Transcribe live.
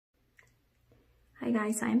Hi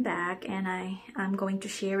guys, I'm back and I'm going to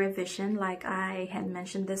share a vision like I had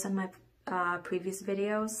mentioned this on my previous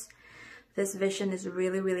videos. This vision is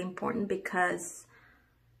really important because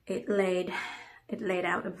it laid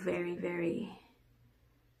out a very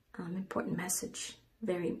important message.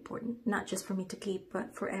 Very important, not just for me to keep,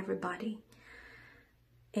 but for everybody.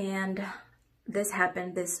 And this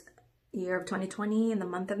happened this year of 2020 in the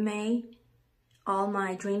month of May. All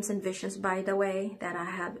my dreams and visions, by the way, that I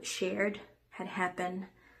have shared had happened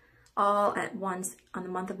all at once on the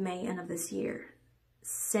month of May and of this year.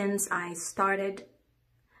 Since I started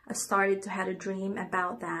to have a dream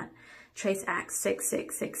about that Trace Act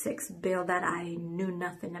 6666 bill that I knew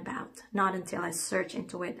nothing about. Not until I searched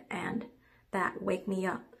into it, and that woke me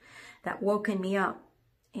up.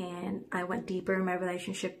 And I went deeper in my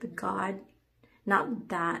relationship with God. Not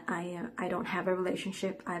that I don't have a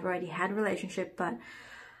relationship. I've already had a relationship, but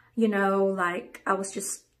you know, like I was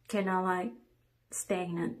just kind of like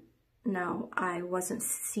stagnant. No, I wasn't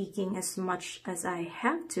seeking as much as I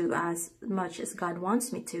have to, as much as God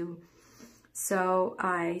wants me to. So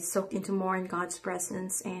I soaked into more in God's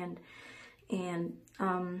presence and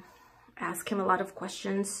asked Him a lot of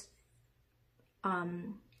questions.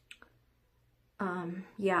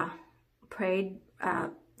 Prayed,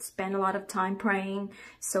 spent a lot of time praying.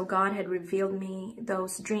 So God had revealed me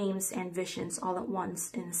those dreams and visions all at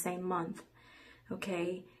once in the same month.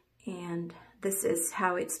 Okay, and this is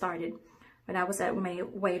how it started. When I was at my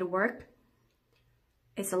way to work,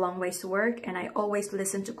 it's a long ways to work, and I always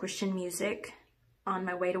listen to Christian music on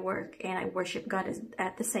my way to work, and I worship God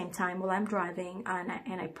at the same time while I'm driving,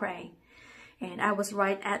 and I pray. And I was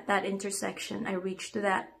right at that intersection. I reached to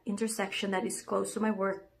that intersection that is close to my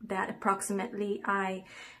work, that approximately I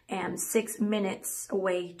am 6 minutes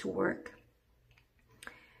away to work.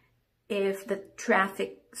 If the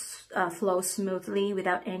traffic flows smoothly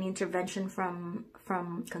without any intervention from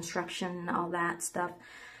construction, all that stuff.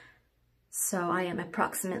 So I am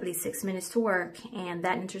approximately 6 minutes to work, and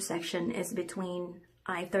that intersection is between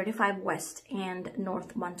I-35 West and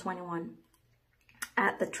North 121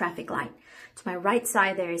 at the traffic light. To my right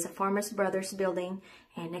side, there is a Farmer's Brothers building,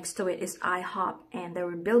 and next to it is IHOP, and there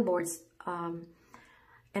were billboards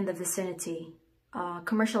in the vicinity,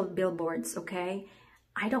 commercial billboards, okay?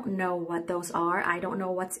 I don't know what those are. I don't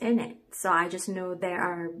know what's in it. So I just know there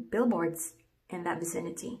are billboards in that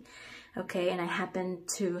vicinity. Okay, and I happened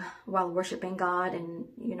to, while worshiping God and,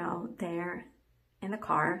 you know, there in the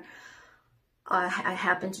car, I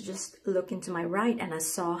happened to just look into my right, and I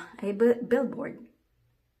saw a billboard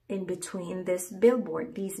in between these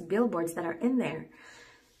billboards that are in there.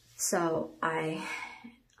 So I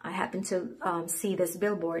happened to see this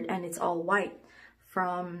billboard, and it's all white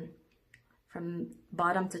from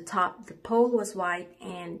bottom to top. The pole was white,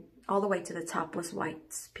 and all the way to the top was white.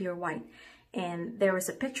 It's pure white. And there was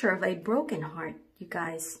a picture of a broken heart, you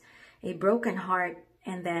guys, a broken heart,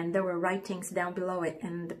 and then there were writings down below it,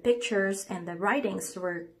 and the pictures and the writings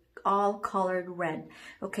were all colored red,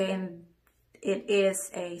 okay? And it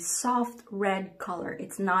is a soft red color.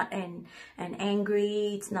 It's not an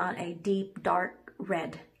angry, it's not a deep dark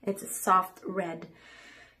red. It's a soft red,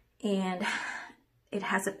 and it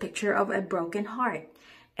has a picture of a broken heart,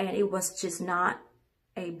 and it was just not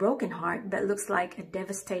a broken heart, but looks like a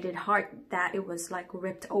devastated heart that it was like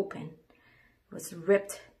ripped open. It was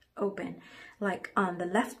ripped open. Like on the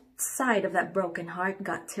left side of that broken heart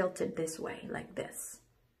got tilted this way, like this,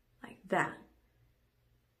 like that.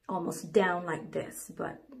 Almost down like this,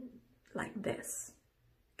 but like this,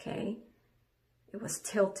 okay? It was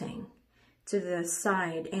tilting to the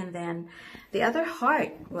side, and then the other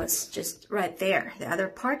heart was just right there. The other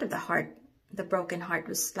part of the heart, the broken heart,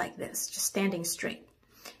 was like this, just standing straight.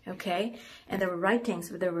 Okay, and there were writings,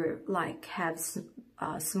 but there were like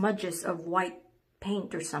smudges of white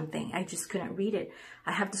paint or something. I just couldn't read it.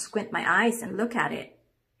 I have to squint my eyes and look at it.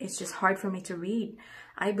 It's just hard for me to read.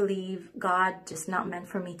 I believe God just not meant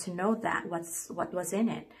for me to know that what was in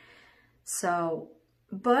it. So,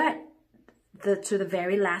 but to the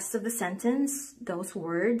very last of the sentence, those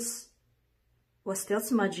words was still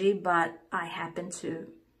smudgy, but I happened to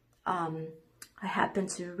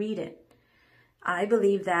read it. I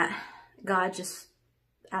believe that God just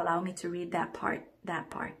allowed me to read that part,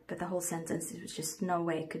 but the whole sentence, it was just no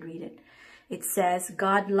way I could read it. It says,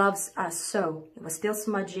 God loves us so. It was still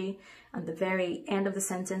smudgy on the very end of the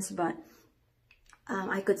sentence, but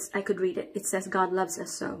I could read it. It says, God loves us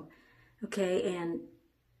so. Okay,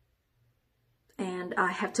 and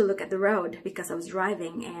I have to look at the road because I was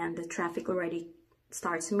driving and the traffic already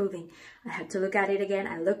starts moving. I had to look at it again.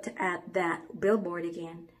 I looked at that billboard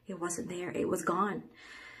again. It wasn't there. It was gone.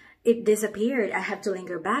 it disappeared. I had to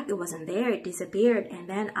linger back. It wasn't there. It disappeared. And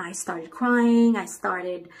then I started crying. I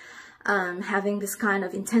started having this kind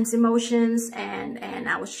of intense emotions, and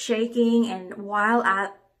I was shaking. And while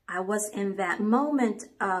I was in that moment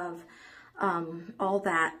of all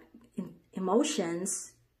that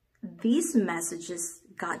emotions, these messages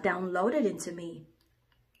got downloaded into me,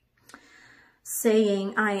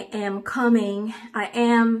 saying, I am coming. I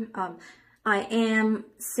am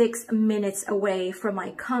 6 minutes away from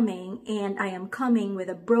my coming, and I am coming with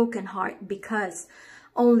a broken heart because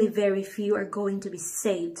only very few are going to be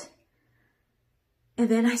saved. And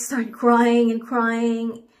then I started crying and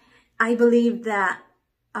crying. I believe that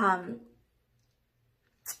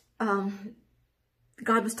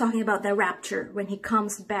God was talking about the rapture. When he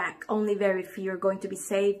comes back, only very few are going to be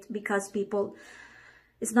saved, because people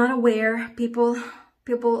is not aware. People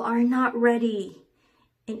are not ready.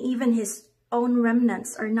 And even his own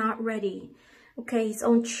remnants are not ready. Okay, his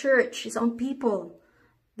own church, his own people,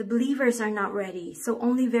 the believers are not ready. So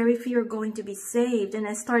only very few are going to be saved. And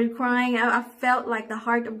I started crying. I felt like the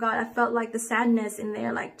heart of God. I felt like the sadness in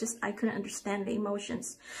there. Like, just, I couldn't understand the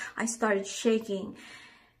emotions. I started shaking.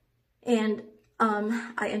 And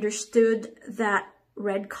I understood that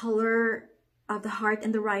red color of the heart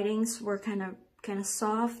and the writings were kind of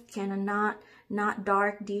soft, kind of not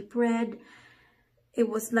dark, deep red. It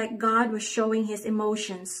was like God was showing his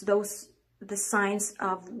emotions. The signs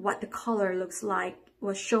of what the color looks like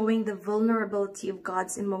was showing the vulnerability of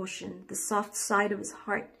God's emotion, the soft side of his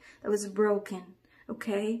heart that was broken,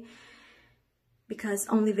 okay? Because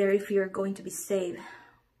only very few are going to be saved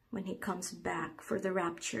when he comes back for the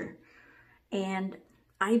rapture. And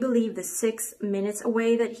I believe the 6 minutes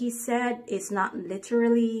away that he said is not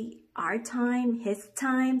literally our time, his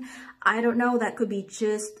time. I don't know, that could be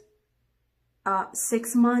just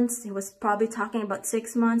 6 months. He was probably talking about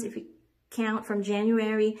 6 months if you count from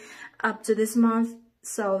January up to this month.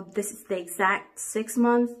 So this is the exact 6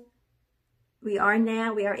 months. We are in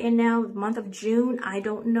now, the month of June. I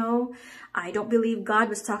don't know. I don't believe God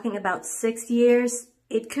was talking about 6 years.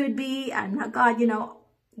 It could be. I'm not God, you know.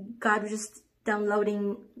 God was just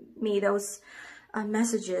downloading me those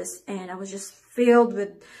messages, and I was just filled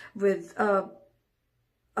with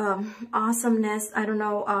awesomeness. I don't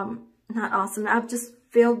know, not awesome. I'm just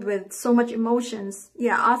filled with so much emotions.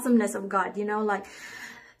 Yeah, awesomeness of God, you know, like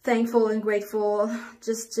thankful and grateful.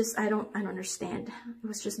 Just I don't understand. It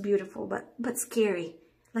was just beautiful, but scary.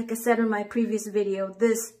 Like I said in my previous video,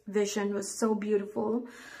 this vision was so beautiful.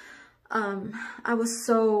 I was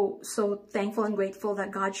so thankful and grateful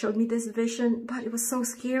that God showed me this vision, but it was so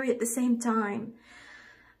scary at the same time.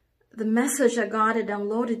 The message that God had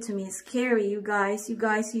downloaded to me is scary, you guys.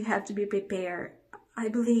 You have to be prepared. I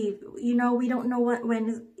believe, you know, we don't know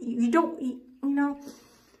when you don't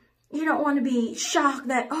want to be shocked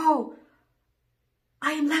that, oh,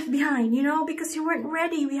 I am left behind, you know, because you weren't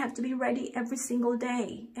ready. We have to be ready every single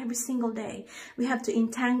day. Every single day. We have to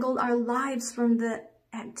entangle our lives from the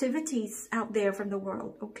activities out there from the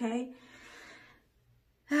world, okay?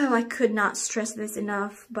 Oh, I could not stress this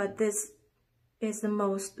enough, but this is the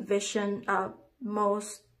most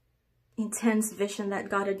intense vision that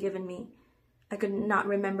God had given me. I could not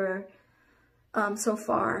remember so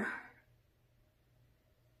far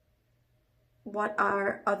what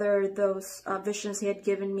are those visions he had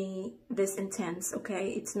given me this intense,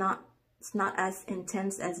 okay? It's not as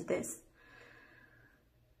intense as this.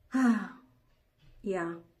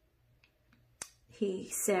 Yeah. He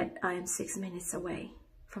said, I am 6 minutes away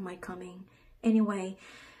from my coming. Anyway,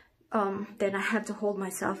 then I had to hold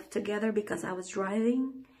myself together because I was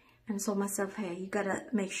driving, and told myself, hey, you gotta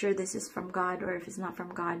make sure this is from God, or if it's not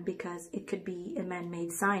from God, because it could be a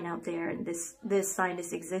man-made sign out there, and this sign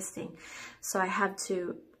is existing. So I have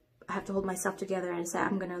to hold myself together and say,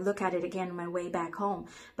 I'm gonna look at it again on my way back home.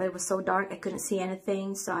 But it was so dark, I couldn't see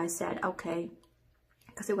anything. So I said, okay,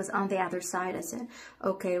 because it was on the other side. I said,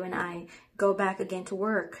 okay, when I go back again to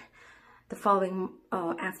work the following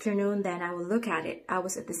afternoon, then I will look at it. I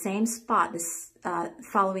was at the same spot this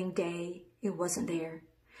following day. It wasn't there.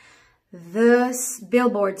 This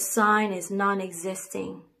billboard sign is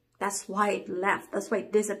non-existing. That's why it left. That's why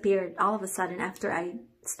it disappeared all of a sudden after I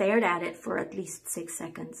stared at it for at least 6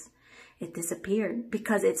 seconds. It disappeared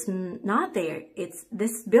because it's not there.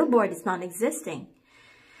 This billboard is non-existing.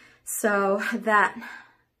 So that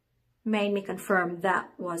made me confirm that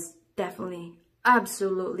was definitely,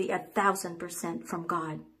 absolutely 1000% from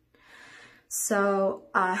God. So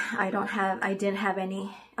I didn't have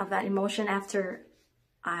any of that emotion after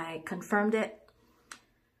I confirmed it,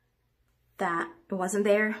 that it wasn't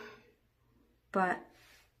there. But,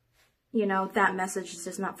 you know, that message is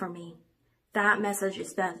just not for me. That message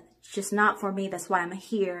is just not for me. That's why I'm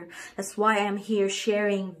here. That's why I'm here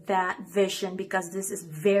sharing that vision, because this is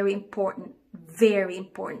very important, very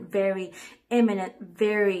imminent,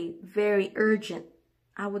 very urgent,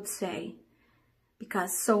 I would say.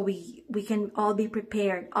 Because so we can all be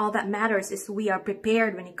prepared. All that matters is we are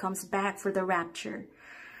prepared when he comes back for the rapture.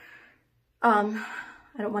 I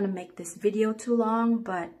don't want to make this video too long,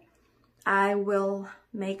 but I will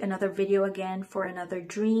make another video again for another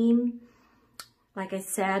dream. Like I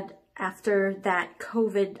said, after that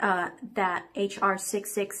COVID, that HR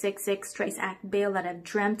 6666 Trace Act bill that I've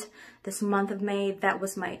dreamt this month of May, that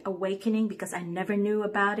was my awakening, because I never knew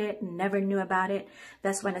about it,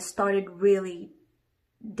 That's when I started really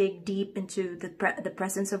dig deep into the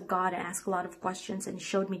presence of God and ask a lot of questions, and he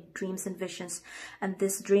showed me dreams and visions, and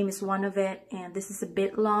this dream is one of it. And this is a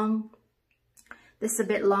bit long. So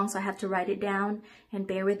I have to write it down, and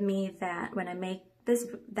bear with me that when I make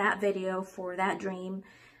that video for that dream,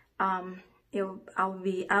 I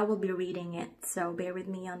will be reading it. So bear with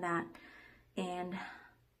me on that, and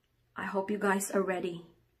I hope you guys are ready.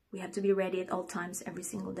 We have to be ready at all times, every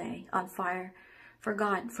single day, on fire for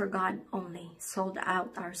God only, sold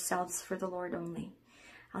out ourselves for the Lord only.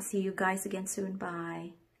 I'll see you guys again soon.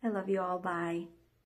 Bye. I love you all. Bye.